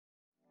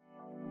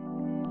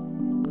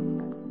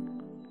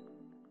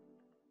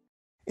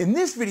In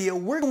this video,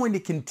 we're going to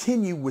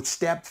continue with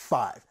step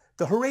 5,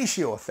 the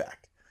Horatio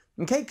effect,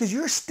 okay? Because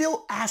you're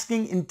still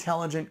asking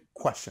intelligent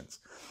questions.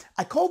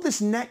 I call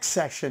this next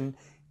section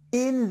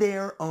in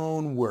their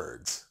own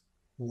words.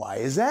 Why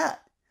is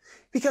that?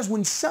 Because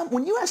when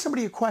you ask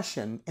somebody a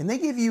question and they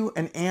give you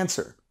an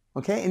answer,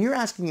 okay, and you're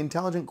asking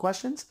intelligent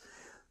questions,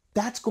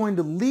 that's going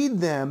to lead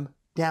them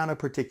down a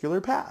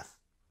particular path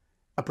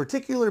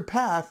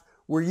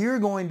where you're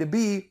going to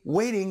be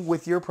waiting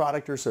with your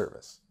product or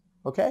service.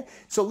 Okay,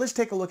 so let's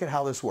take a look at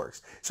how this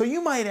works. So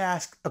you might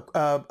ask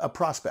a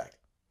prospect,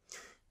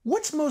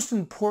 what's most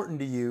important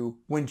to you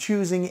when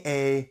choosing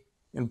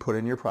and put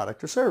in your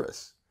product or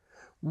service?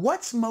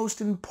 What's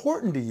most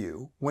important to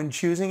you when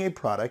choosing a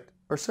product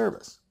or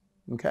service?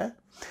 Okay,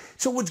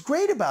 so what's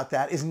great about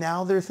that is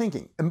now they're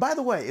thinking. And by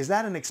the way, is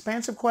that an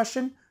expansive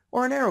question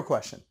or a narrow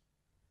question?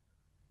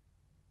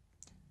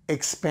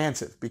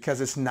 Expansive, because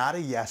it's not a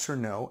yes or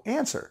no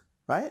answer,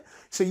 right?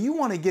 So you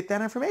want to get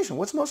that information.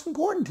 What's most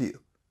important to you?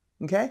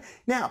 Okay,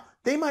 now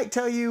they might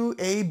tell you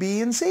A, B,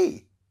 and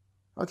C.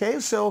 Okay,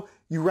 so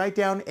you write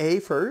down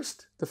A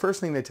first, the first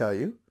thing they tell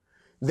you,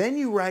 then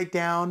you write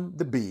down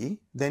the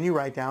B, then you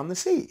write down the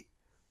C.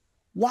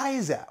 Why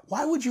is that?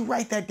 Why would you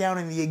write that down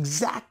in the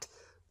exact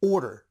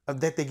order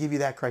that they give you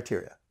that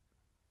criteria?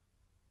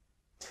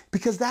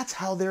 Because that's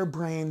how their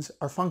brains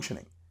are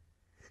functioning.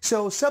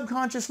 So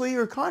subconsciously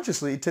or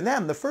consciously, to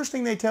them, the first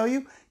thing they tell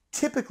you,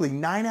 typically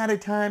 9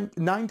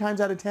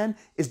 times out of 10,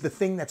 is the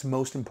thing that's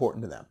most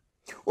important to them.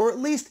 Or at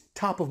least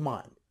top of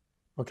mind,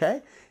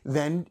 okay?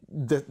 Then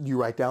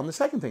you write down the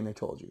second thing they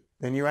told you.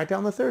 Then you write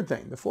down the third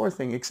thing, the fourth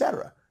thing,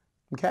 etc.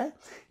 Okay?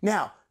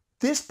 Now,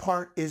 this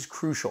part is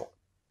crucial.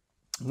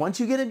 Once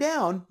you get it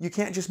down, you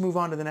can't just move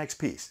on to the next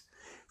piece.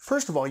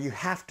 First of all, you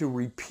have to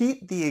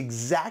repeat the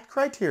exact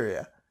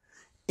criteria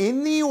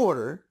in the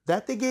order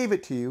that they gave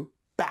it to you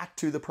back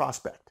to the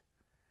prospect.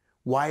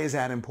 Why is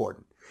that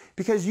important?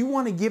 Because you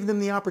want to give them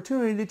the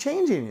opportunity to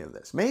change any of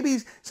this. Maybe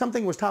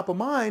something was top of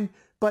mind,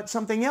 but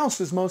something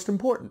else is most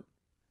important,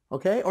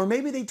 okay? Or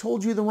maybe they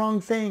told you the wrong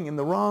thing in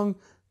the wrong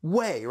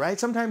way, right?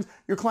 Sometimes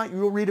your client,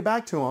 you'll read it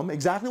back to them,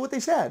 exactly what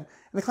they said,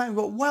 and the client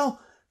will go, well,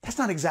 that's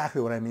not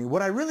exactly what I mean.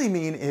 What I really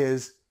mean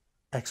is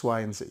X, Y,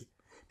 and Z,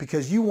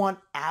 because you want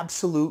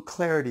absolute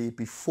clarity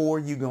before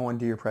you go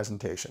into your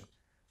presentation,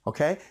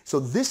 okay? So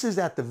this is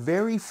at the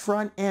very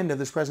front end of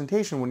this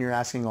presentation when you're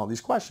asking all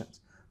these questions,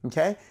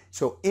 okay?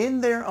 So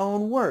in their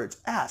own words,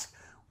 ask,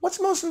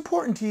 what's most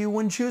important to you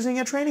when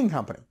choosing a training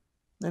company?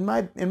 In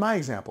my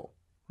example,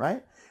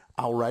 right?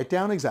 I'll write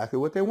down exactly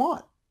what they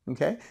want,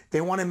 okay?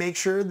 They want to make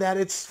sure that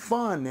it's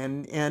fun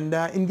and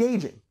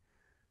engaging,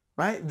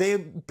 right?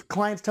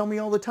 Clients tell me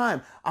all the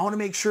time, I want to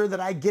make sure that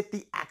I get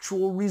the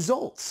actual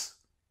results,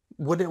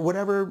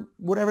 whatever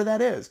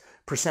that is,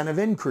 percent of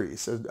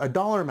increase, a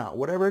dollar amount,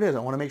 whatever it is, I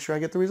want to make sure I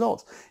get the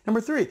results.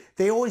 Number 3,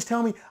 they always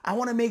tell me, I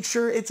want to make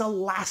sure it's a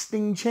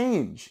lasting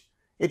change.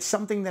 It's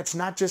something that's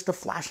not just a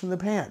flash in the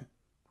pan,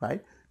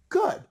 right?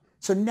 Good.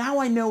 So now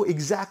I know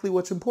exactly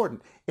what's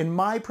important. In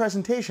my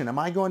presentation, am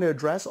I going to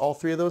address all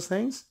 3 of those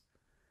things?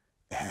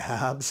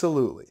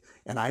 Absolutely.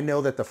 And I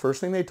know that the first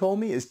thing they told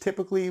me is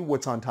typically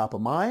what's on top of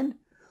mind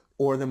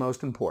or the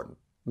most important.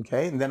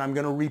 Okay? And then I'm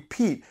going to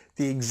repeat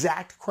the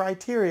exact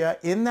criteria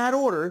in that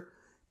order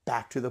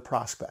back to the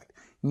prospect.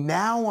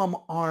 Now I'm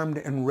armed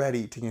and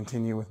ready to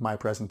continue with my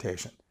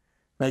presentation.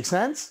 Make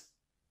sense?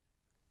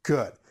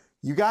 Good.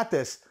 You got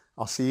this.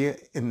 I'll see you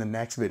in the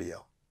next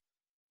video.